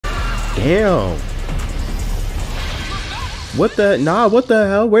Damn. What the? Nah, what the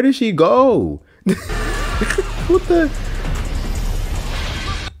hell? Where did she go? What the?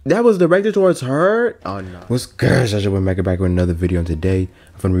 That was directed towards her? Oh no. What's good? I just went back with another video, and today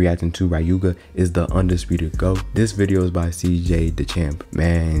I'm reacting to RYUGA is the Undisputed GOAT. This video is by CJ the Champ.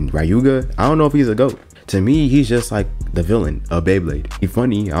 Man, RYUGA, I don't know if he's a GOAT. To me, he's just like the villain of Beyblade. He's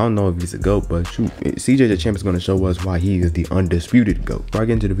funny. I don't know if he's a GOAT, but shoot, CJ the Champ is going to show us why he is the Undisputed GOAT. Before I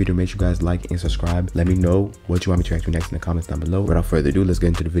get into the video, make sure you guys like and subscribe. Let me know what you want me to react to next in the comments down below. Without further ado, let's get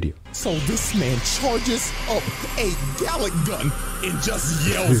into the video. So this man charges up a Gallic gun and just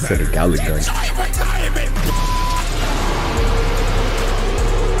yells He said a Gallic gun.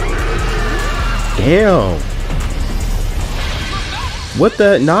 Damn. What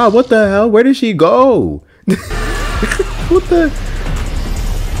the? Nah, what the hell? Where did she go? What the?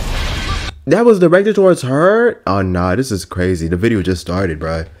 That was directed towards her? Oh nah, this is crazy. The video just started,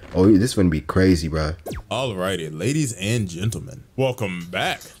 bruh. Oh, this is gonna be crazy, bruh. Alrighty, ladies and gentlemen, welcome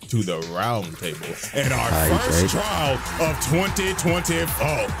back to the round table and our first trial of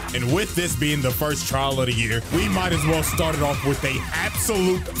 2024. And with this being the first trial of the year, we might as well start it off with a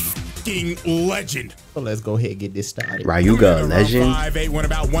absolute legend. So let's go ahead and get this started. RYUGA, legend. 5'8", with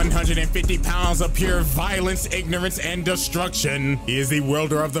about 150 pounds of pure violence, ignorance, and destruction. He is the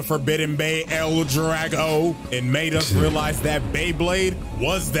wielder of the Forbidden Bay, El Drago, and made us realize that Beyblade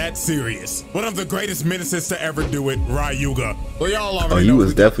was that serious. One of the greatest menaces to ever do it, RYUGA. Well, y'all already know he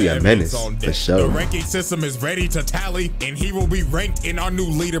was definitely a menace, for sure. The ranking system is ready to tally, and he will be ranked in our new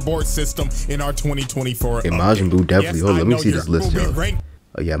leaderboard system in our 2024. Majin Buu definitely. Hold on, let me see this list, y'all.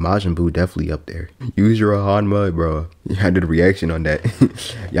 Oh yeah, Majin Buu definitely up there. Use your Han mud, bro. I did a reaction on that.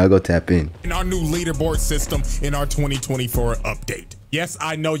 Y'all go tap in. In our new leaderboard system in our 2024 update. Yes,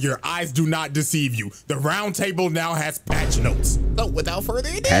 I know your eyes do not deceive you. The round table now has patch notes. So without further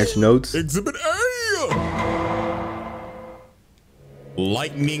ado, patch notes. Exhibit A.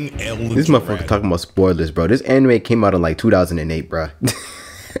 Lightning El This motherfucker talking about spoilers, bro. This anime came out in like 2008, bro.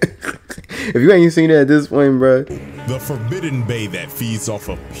 If you ain't seen it at this point, bro. The Forbidden Bay that feeds off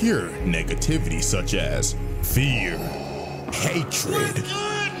of pure negativity such as fear, hatred,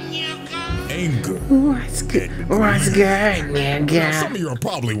 anger. What's good? What's good, nigga? Some of you are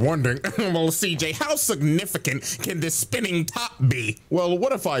probably wondering, well, CJ, how significant can this spinning top be? Well,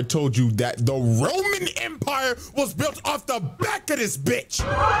 what if I told you that the Roman Empire was built off the back of this bitch?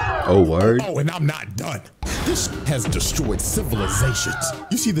 Oh, word? Oh, and I'm not done. This has destroyed civilizations.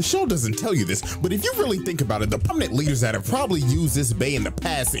 You see, the show doesn't tell you this, but if you really think about it, the prominent leaders that have probably used this bay in the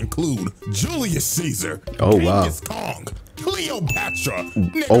past include Julius Caesar, Genghis Kong, Cleopatra.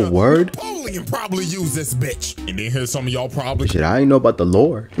 Oh, word? Napoleon probably used this bitch. And then here's some of y'all probably. Shit, I ain't know about the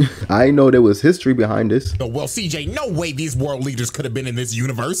lore. I ain't know there was history behind this. Oh, well, CJ, no way these world leaders could have been in this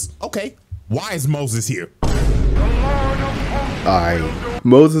universe. Okay, why is Moses here? Alright,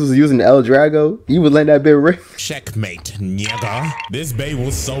 Moses was using El Drago. He was letting that bit rip. Checkmate, nigga. This bay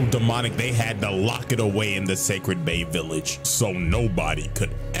was so demonic they had to lock it away in the sacred bay village so nobody could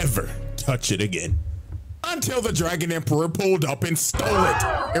ever touch it again. Until the Dragon Emperor pulled up and stole it.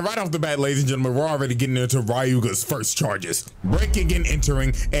 And right off the bat, ladies and gentlemen, we're already getting into RYUGA's first charges. Breaking and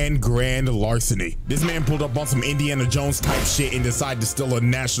entering and grand larceny. This man pulled up on some Indiana Jones type shit and decided to steal a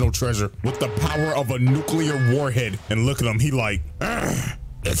national treasure with the power of a nuclear warhead. And look at him, he like,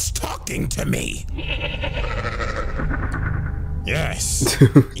 it's talking to me. Yes.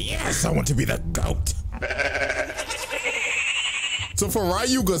 Yes, I want to be the GOAT. So for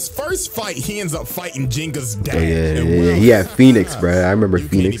RYUGA's first fight, he ends up fighting Jenga's dad. Oh, yeah. He had Phoenix, bro. I remember you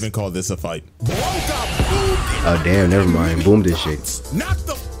Phoenix. Can't even call this a fight. Oh damn, never mind. Boomed this shit. Knocked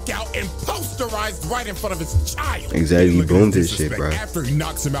the f out and posterized right in front of his child. Exactly, he boomed this shit, bro. After he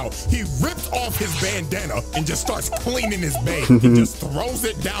knocks him out, he rips off his bandana and just starts cleaning his bay. He just throws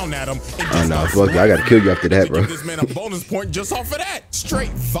it down at him. Oh no, fuck you. I gotta kill you after that, bro. Give this man a bonus point just off of that.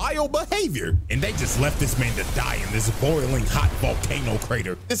 Straight vile behavior. And they just left this man to die in this boiling hot volcano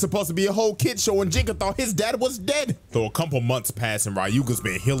crater. It's supposed to be a whole kid show, and Jenga thought his dad was dead. So a couple months pass and RYUGA's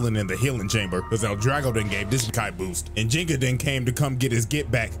been healing in the healing chamber because El Drago then gave this guy boost. And Jenga then came to come get his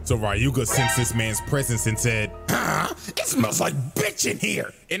get back. So RYUGA sensed this man's presence and said, it smells like bitch in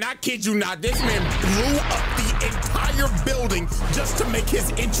here. And I kid you not, this man blew up the entire building just to make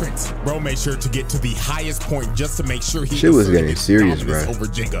his entrance. Bro made sure to get to the highest point just to make sure he shit was getting serious, bro. Over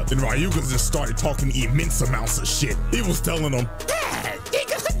Jenga. And RYUGA just started talking immense amounts of shit. He was telling him,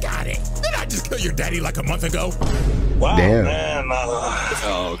 Jenga, I got it. Then I just kill your daddy like a month ago? Wow, Damn. man.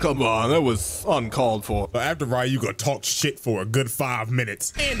 Oh, come on. That was uncalled for. But after RYUGA talked shit for a good 5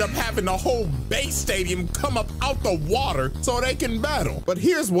 minutes, they end up having the whole base stadium come up out the water so they can battle. But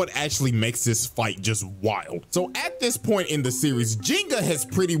here's what actually makes this fight just wild. So at this point in the series, Jenga has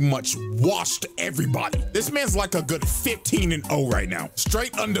pretty much washed everybody. This man's like a good 15-0 right now,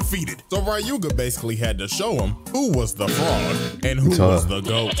 straight undefeated. So RYUGA basically had to show him who was the fraud and who was the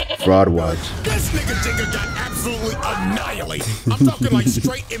GOAT. Fraud watch. This nigga Jenga got absolutely annihilated. I'm talking like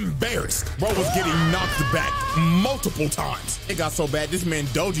straight embarrassed. Bro was getting knocked back multiple times. It got so bad, this man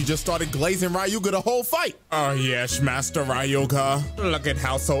Doji just started glazing RYUGA the whole fight. Oh yes, Master RYUGA. Look at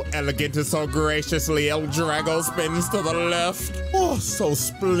how so elegant and so graciously El Drago spins to the left. Oh, so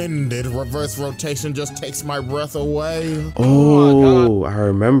splendid. Reverse rotation just takes my breath away. Oh, I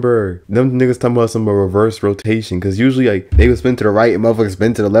remember them niggas talking about some reverse rotation, because usually like they would spin to the right and motherfuckers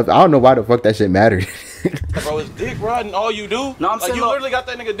spin to the left. I don't know why the fuck that shit mattered. Bro, it's dick riding all you do. No, I'm like, saying you literally got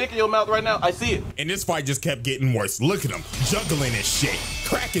that nigga dick in your mouth right now. I see it. And this fight just kept getting worse. Look at him, juggling his shit,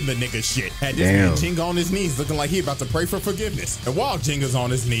 cracking the nigga shit. Had this man Jenga on his knees looking like he about to pray for forgiveness. And while Jenga's on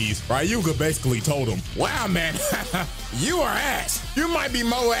his knees, RYUGA basically told him, wow, man, you are ass. You might be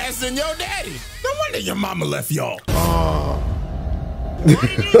more ass than your daddy. No wonder your mama left y'all.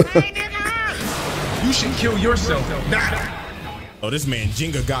 You should kill yourself. Oh, this man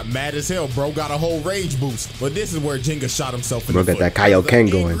Jenga got mad as hell, bro. Got a whole rage boost. But this is where Jenga shot himself in the foot. Got that Kaioken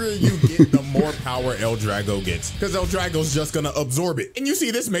going. The angrier you get, the more power El Drago gets. Because El Drago's just gonna absorb it. And you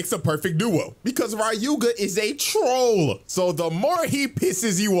see, this makes a perfect duo. Because RYUGA is a troll. So the more he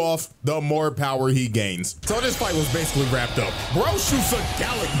pisses you off, the more power he gains. So this fight was basically wrapped up. Bro shoots a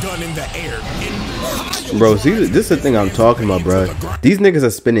Gallic gun in the air. Bro, see, this is the thing I'm talking about, bro. These niggas are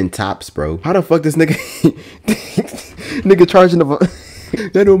spinning tops, bro. How the fuck this nigga... nigga charging the...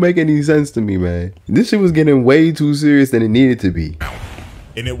 That don't make any sense to me, man. This shit was getting way too serious than it needed to be.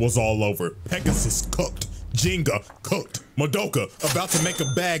 And it was all over. Pegasus cooked. Jenga cooked. Madoka about to make a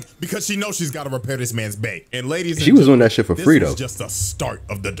bag because she knows she's got to repair this man's bag. And ladies, she was on that shit for free though. This was just the start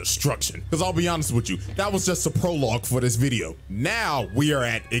of the destruction. Because I'll be honest with you, that was just a prologue for this video. Now we are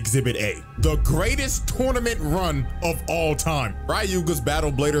at Exhibit A, the greatest tournament run of all time. RYUGA's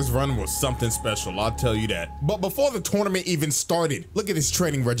Battle Bladers run was something special, I'll tell you that. But before the tournament even started, look at his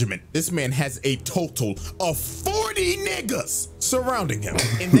training regimen. This man has a total of 40 niggas surrounding him,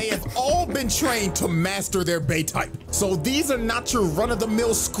 and they have all been trained to master their Bay type. So these are not your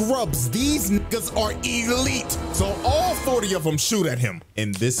run-of-the-mill scrubs. These niggas are elite. So all 40 of them shoot at him,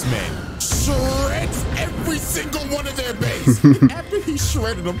 and this man shreds every single one of their bays. And after he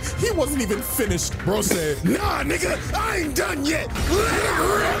shredded them, he wasn't even finished. Bro said, nah, nigga, I ain't done yet. Let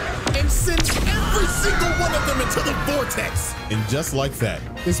it rip. And sends every single one of them into the vortex. And just like that,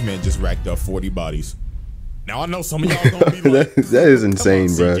 this man just racked up 40 bodies. Now I know some of y'all gonna be like, that is insane,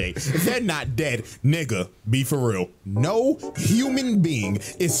 on, bro. If they're not dead, nigga, be for real. No human being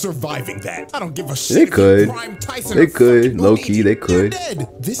is surviving that. I don't give a shit. They could. They could. Low key, they could. Dead.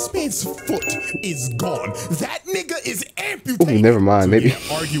 This man's foot is gone. That nigga is amputated. Ooh, never mind. So maybe yeah,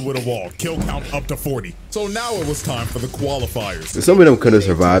 argue with a wall. Kill count up to 40. So now it was time for the qualifiers. Some of them could have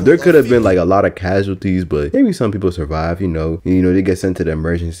survived. There could have been like a lot of casualties, but maybe some people survive. You know, they get sent to the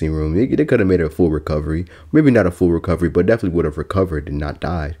emergency room. They could have made a full recovery. Maybe not a full recovery, but definitely would have recovered and not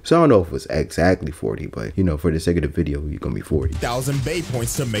died. So I don't know if it was exactly 40, but you know, for the sake of the video, you're gonna be 40. 1,000 Bay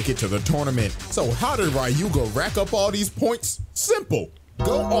points to make it to the tournament. So how did RYUGA rack up all these points? Simple.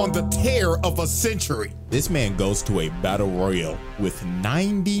 Go on the tear of a century. This man goes to a battle royale with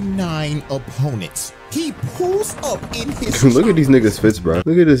 99 opponents. He pulls up in his Look at these niggas fits, bro.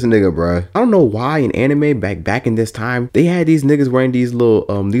 Look at this nigga, bro. I don't know why in anime back in this time they had these niggas wearing these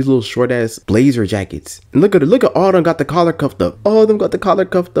little short ass blazer jackets. And look at all of them got the collar cuffed up. All of them got the collar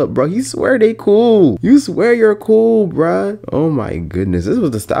cuffed up, bro. You swear they cool. You swear you're cool, bro. Oh my goodness. This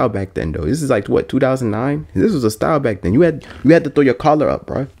was the style back then though. This is like what, 2009? This was the style back then. You had to throw your collar up,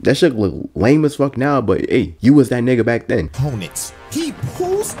 bro. That shit look lame as fuck now, but hey, you was that nigga back then. Opponents. He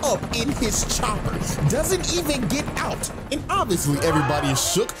pulls up in his chopper, doesn't even get out. And obviously everybody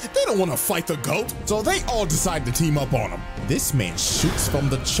is shook. They don't want to fight the GOAT, so they all decide to team up on him. This man shoots from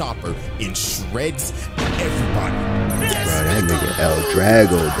the chopper and shreds everybody. Bro, that nigga El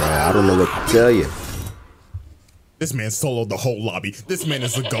Drago, bro. I don't know what to tell you. This man soloed the whole lobby. This man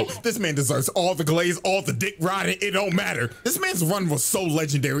is the GOAT. This man deserves all the glaze, all the dick riding. It don't matter. This man's run was so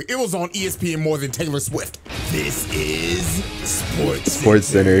legendary. It was on ESPN more than Taylor Swift. This is Sports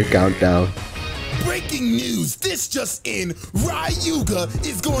Center Countdown. Breaking news, this just in, RYUGA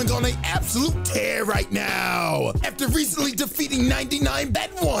is going on an absolute tear right now. After recently defeating 99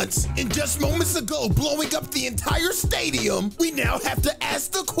 at once, and just moments ago blowing up the entire stadium, we now have to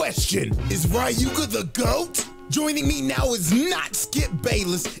ask the question, is RYUGA the GOAT? Joining me now is not Skip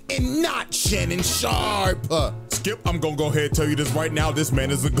Bayless and not Shannon Sharp. Skip, I'm gonna go ahead and tell you this right now. This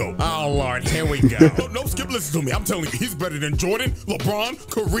man is a GOAT. Oh, Lord, here we go. No, Skip, listen to me. I'm telling you, he's better than Jordan, LeBron,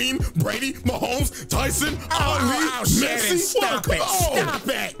 Kareem, Brady, Mahomes, Tyson, Ali, Shannon, Messi. stop it. Stop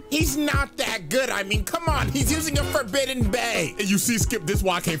it. He's not that good. I mean, come on. He's using a forbidden bay. And you see, Skip, this is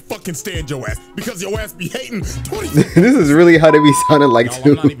why I can't fucking stand your ass. Because your ass be hating 20. This is really how they be sounding like Y'all, too.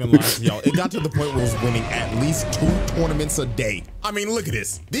 I'm not even lying to y'all. It got to the point where it was winning at least 2 tournaments a day. I mean, look at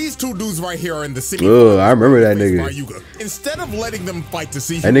this. These two dudes right here are in the city. Ugh, I remember that nigga. Instead of letting them fight to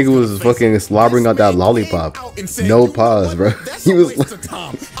see That nigga was fucking slobbering out that lollipop. No pause, bro. He was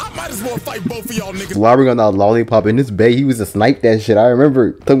I might as well fight both of y'all niggas. slobbering on that lollipop in this bay. He was to snipe that shit. I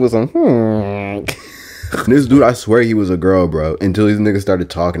remember Thug was on. This dude, I swear he was a girl, bro. Until these niggas started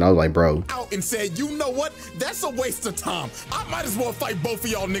talking, I was like, bro. Out and said, you know what? That's a waste of time. I might as well fight both of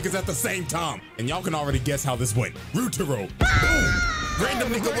y'all niggas at the same time. And y'all can already guess how this went. Rutero. Boom. Random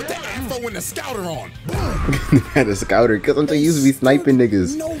nigga with the afro and the scouter on. Boom. Had a scouter, because I'm used to be sniping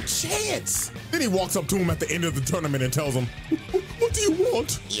niggas. No chance. Then he walks up to him at the end of the tournament and tells him, what do you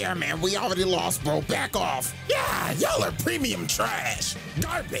want? Yeah, man, we already lost, bro. Back off. Yeah, y'all are premium trash.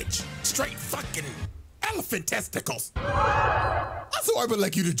 Garbage. Straight fucking elephant testicles. So I would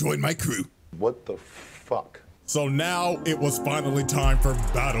like you to join my crew. What the fuck? So now it was finally time for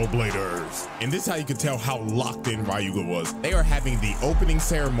Battle Bladers. And this is how you can tell how locked in RYUGA was. They are having the opening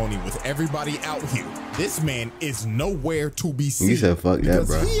ceremony with everybody out here. This man is nowhere to be seen. You said fuck that,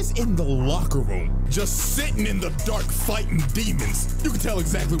 bro. He is in the locker room, just sitting in the dark fighting demons. You can tell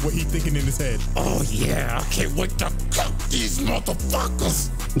exactly what he's thinking in his head. Oh yeah, I can't wait to cook these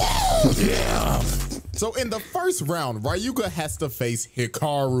motherfuckers. Oh yeah. So in the first round, RYUGA has to face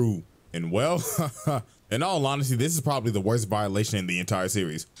Hikaru. And well, in all honesty, this is probably the worst violation in the entire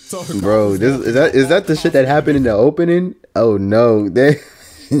series. So Bro, is that the shit that happened in the opening? Oh no.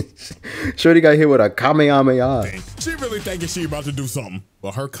 Shorty got hit with a Kamehameha. She really thinking she about to do something.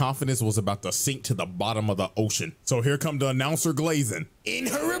 But her confidence was about to sink to the bottom of the ocean. So here come the announcer glazing. In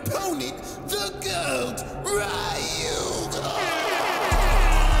her opponent, the GOAT, RYUGA.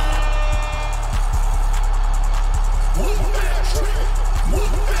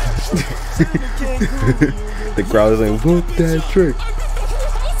 The crowd is like, whoop that trick.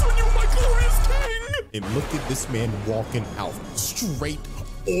 And look at this man walking out. Straight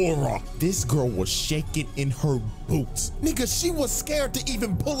aura. This girl was shaking in her boots. Nigga, she was scared to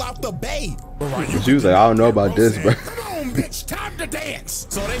even pull out the bay. She was like, I don't know about this, bro. Come on, bitch, time to dance.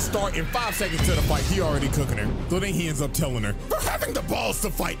 So they start in 5 seconds to the fight. He already cooking her. So then he ends up telling her, For having the balls to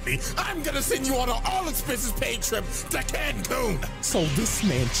fight me, I'm gonna send you on an all expenses paid trip to Cancun. So this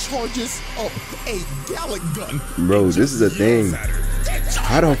man charges up a Gallic gun. Bro, this is a thing.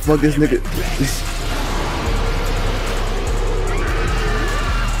 How the fuck this nigga...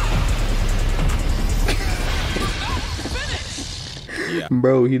 yeah.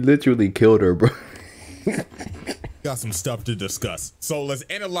 Bro, he literally killed her, bro. Got some stuff to discuss. So let's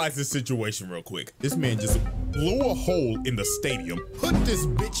analyze this situation real quick. This man just blew a hole in the stadium, put this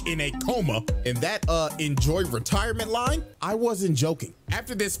bitch in a coma, and that enjoy retirement line, I wasn't joking.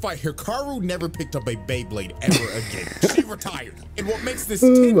 After this fight, Hikaru never picked up a Beyblade ever again. She retired. And what makes this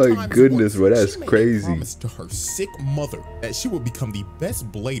 10 my times goodness, worse, bro, that's she made crazy. a promise to her sick mother that she would become the best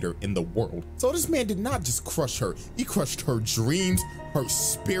blader in the world. So this man did not just crush her, he crushed her dreams, her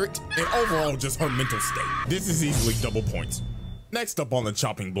spirit, and overall just her mental state. This is easily double points. Next up on the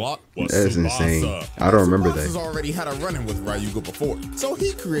chopping block was That's Tsubasa. insane. I don't remember Tsubasa's that. already had a run-in with RYUGA before, so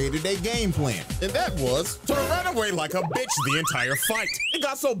he created a game plan, and that was to run away like a bitch the entire fight. It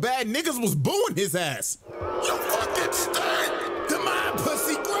got so bad, niggas was booing his ass. You fucking stink! Come on,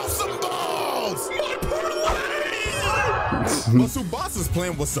 pussy, grow some balls! My parlay! But Tsubasa's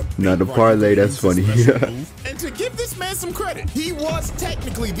plan was to Now the beat parlay, RYUGA that's into funny. special move. And to give this man some credit, he was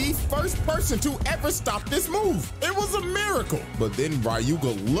technically the first person to ever stop this move. It was a miracle. But then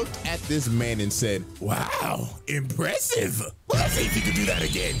RYUGA looked at this man and said, Wow, impressive. Well, let's see if you can do that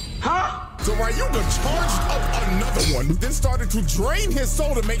again. Huh? So RYUGA charged up another one, then started to drain his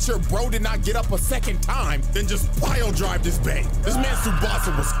soul to make sure bro did not get up a second time, then just pile drive this bang. This man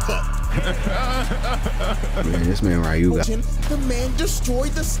Tsubasa was cooked. Man, this man RYUGA. The man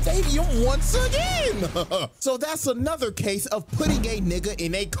destroyed the stadium once again. So that's another case of putting a nigga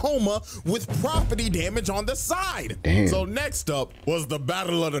in a coma with property damage on the side. Damn. So next up was the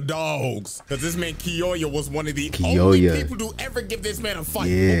battle of the dogs, because this man Kiyoya was one of the only people to ever give this man a fight.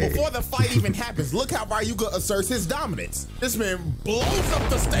 Yeah. But before the fight even happens, look how RYUGA asserts his dominance. This man blows up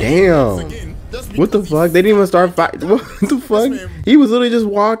the stadium once again. What the fuck? They didn't even start fighting. What the fuck? He was literally just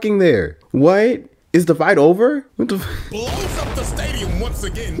walking there. What? Is the fight over? What the blows up the stadium once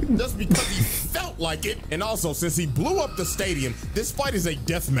again just because he felt like it. And also, since he blew up the stadium, this fight is a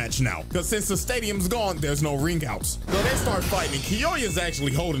death match now. Because since the stadium's gone, there's no ring outs. So they start fighting, and Kiyoya's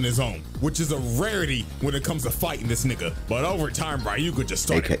actually holding his own, which is a rarity when it comes to fighting this nigga. But over time, RYUGA just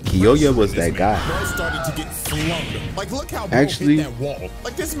started. Kiyoya was that guy. Bro started to get flung. Like, look how bro hit that wall.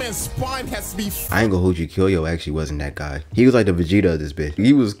 Like, this man's spine has to be. I ain't gonna hold you. Kiyoya actually wasn't that guy. He was like the Vegeta of this bitch.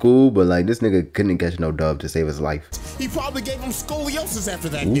 He was cool, but like this nigga couldn't catch no dub to save his life. He probably gave him scoliosis after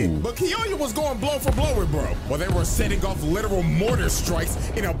that hit. But Kiyoya was going blow for blow with bro, while they were setting off literal mortar strikes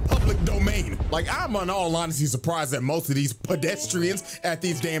in a public domain. Like, I'm in all honesty surprised that most of these pedestrians at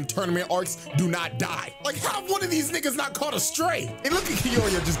these damn tournament arcs do not die. Like, how one of these niggas not caught a stray? And look at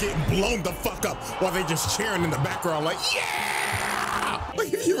Kiyoya just getting blown the fuck up while they just cheering in the background like, yeah!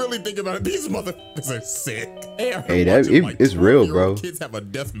 Like, if you really think about it, these motherfuckers are sick. Hey, it's real, bro. Kids have a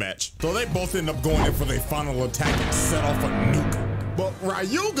death match. So they both end up going in for their final attack and set off a nuke. But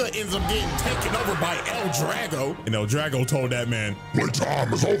RYUGA ends up getting taken over by El Drago. And El Drago told that man,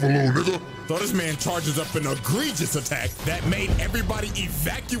 "Playtime is over, little nigga." So this man charges up an egregious attack that made everybody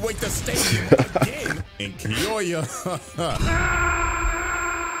evacuate the stadium again. And Kiyoya,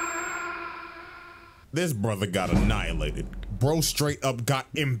 this brother got annihilated. Bro straight up got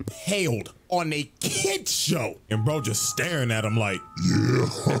impaled on a kid's show. And bro just staring at him like, yeah,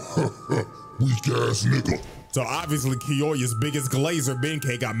 weak ass nigga. So obviously Kiyoya's biggest glazer,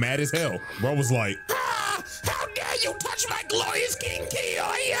 Benkei, got mad as hell. Bro was like, how dare you touch my glorious king,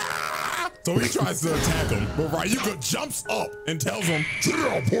 Kiyoya! So he tries to attack him, but RYUGA jumps up and tells him, "Sit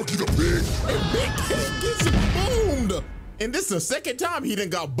down, Porky the Pig." And Benkei gets boomed. And this is the second time he done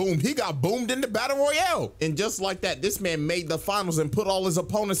got boomed. He got boomed in the Battle Royale. And just like that, this man made the finals and put all his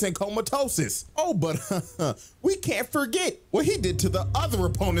opponents in comatosis. Oh, but we can't forget what he did to the other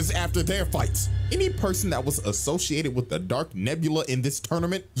opponents after their fights. Any person that was associated with the Dark Nebula in this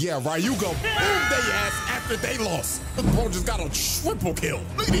tournament, yeah, RYUGA boomed their ass after they lost. The bro just got a triple kill.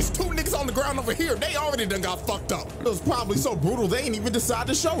 Look at these two niggas on the ground over here. They already done got fucked up. It was probably so brutal they ain't even decide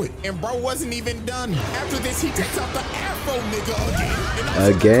to show it. And bro wasn't even done. After this, he takes out the Afro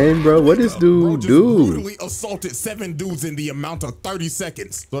nigga again, bro. What this dude do? Brutally assaulted 7 dudes in the amount of 30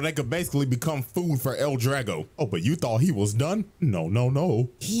 seconds, so they could basically become food for El Drago. Oh, but you thought he was done? No, no, no.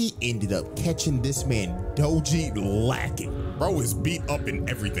 He ended up catching this man Doji lacking. Bro is beat up in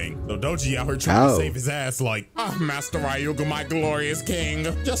everything. So Doji out here trying to save his ass like, Master RYUGA, my glorious king.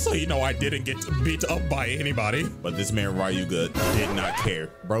 Just so you know, I didn't get beat up by anybody. But this man RYUGA did not care.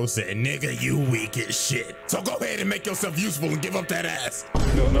 Bro said, nigga, you weak as shit. So go ahead and make yourself useful and give up that ass.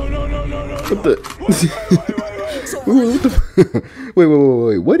 No. What the?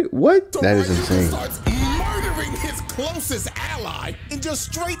 Wait. What? So that is insane. Starts murdering his closest ally and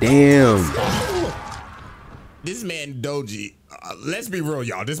just straight. Damn. This man Doji, let's be real,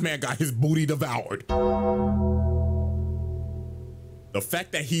 y'all. This man got his booty devoured. The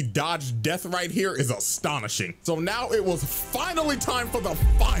fact that he dodged death right here is astonishing. So now it was finally time for the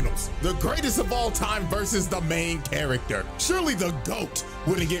finals. The greatest of all time versus the main character. Surely the GOAT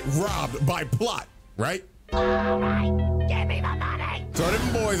wouldn't get robbed by plot, right? Give me the money. So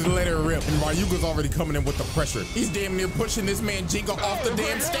them boys let it rip, and RYUGA's already coming in with the pressure. He's damn near pushing this man Jinga off the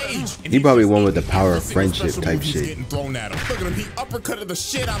damn stage. And he probably won with the power of friendship type shit. Getting thrown at him. Look at him, he uppercutted the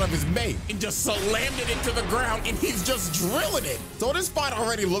shit out of his mate and just slammed it into the ground, and he's just drilling it. So this fight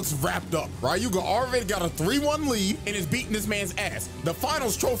already looks wrapped up. RYUGA already got a 3-1 lead and is beating this man's ass. The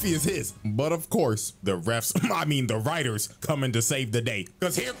finals trophy is his. But of course, the refs, the writers, coming to save the day.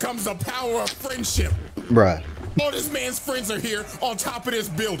 Because here comes the power of friendship. Bruh. All this man's friends are here on top of this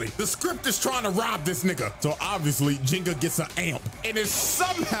building. The script is trying to rob this nigga. So obviously, Jinga gets an amp and is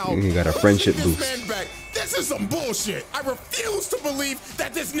somehow he got a friendship boost. This man back This is some bullshit. I refuse to believe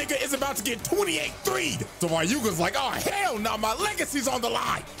that this nigga is about to get 28-3'd. So RYUGA's like, oh, hell no, my legacy's on the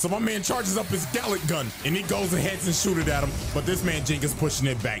line. So my man charges up his Gallic gun and he goes ahead and shoot it at him. But this man Jink is pushing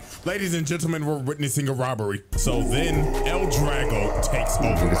it back. Ladies and gentlemen, we're witnessing a robbery. So then El Drago takes over.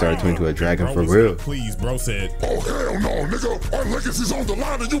 Nigga started turning into a dragon for real. Please, bro said. Oh, hell no, nigga. Our legacy's on the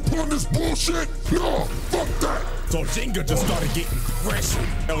line and you pulling this bullshit? No, fuck that. So Jenga just started getting pressured.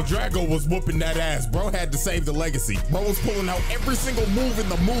 El Drago was whooping that ass. Bro had to save the legacy. Bro was pulling out every single move in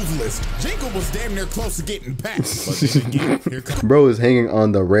the move list. Jenga was damn near close to getting packed. But then again, here comes bro is hanging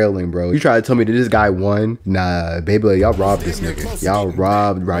on the railing, bro. You try to tell me that this guy won? Nah, Beyblade, y'all robbed this nigga. Y'all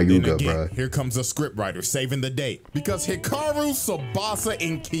robbed RYUGA, bro. Here comes a scriptwriter saving the day. Because Hikaru, Tsubasa,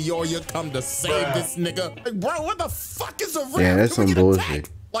 and Kiyoya come to save this nigga. Like, bro, what the fuck is around? Yeah, that's some bullshit.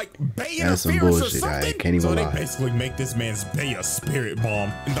 Like Bay That's some interference or bullshit. I something. can't even so they lie. basically make this man's Bay a spirit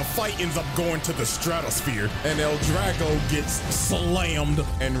bomb, and the fight ends up going to the stratosphere. And El Drago gets slammed,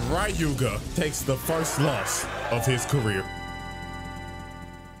 and RYUGA takes the first loss of his career.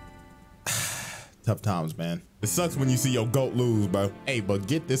 Tough times, man. It sucks when you see your GOAT lose, bro. Hey, but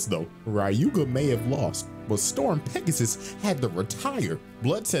get this though. RYUGA may have lost, but Storm Pegasus had to retire.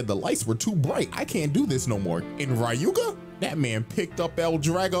 Blood said the lights were too bright. I can't do this no more. And RYUGA, that man picked up El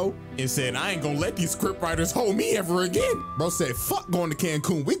Drago and said, I ain't gonna let these scriptwriters hold me ever again. Bro said, fuck going to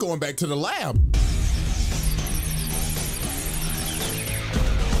Cancun. We going back to the lab.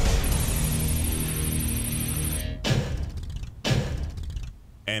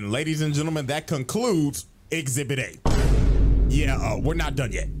 And ladies and gentlemen, that concludes Exhibit A. Yeah, we're not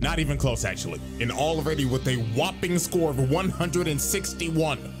done yet. Not even close, actually. And already with a whopping score of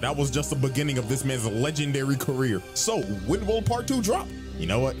 161. That was just the beginning of this man's legendary career. So, when will part 2 drop? You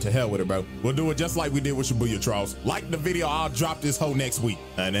know what? To hell with it, bro. We'll do it just like we did with Shibuya Trials. Like the video, I'll drop this hoe next week.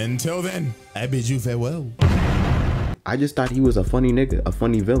 And until then, I bid you farewell. I just thought he was a funny nigga, a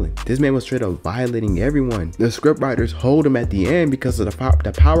funny villain. This man was straight up violating everyone. The scriptwriters hold him at the end because of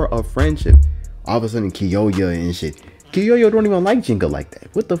the power of friendship. All of a sudden, Kiyoya and shit. Kiyoya don't even like Jinka like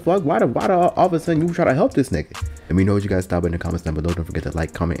that. What the fuck? Why all of a sudden you try to help this nigga? Let me know what you guys thought in the comments down below. Don't forget to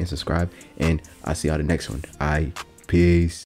like, comment, and subscribe. And I'll see y'all the next one. Peace.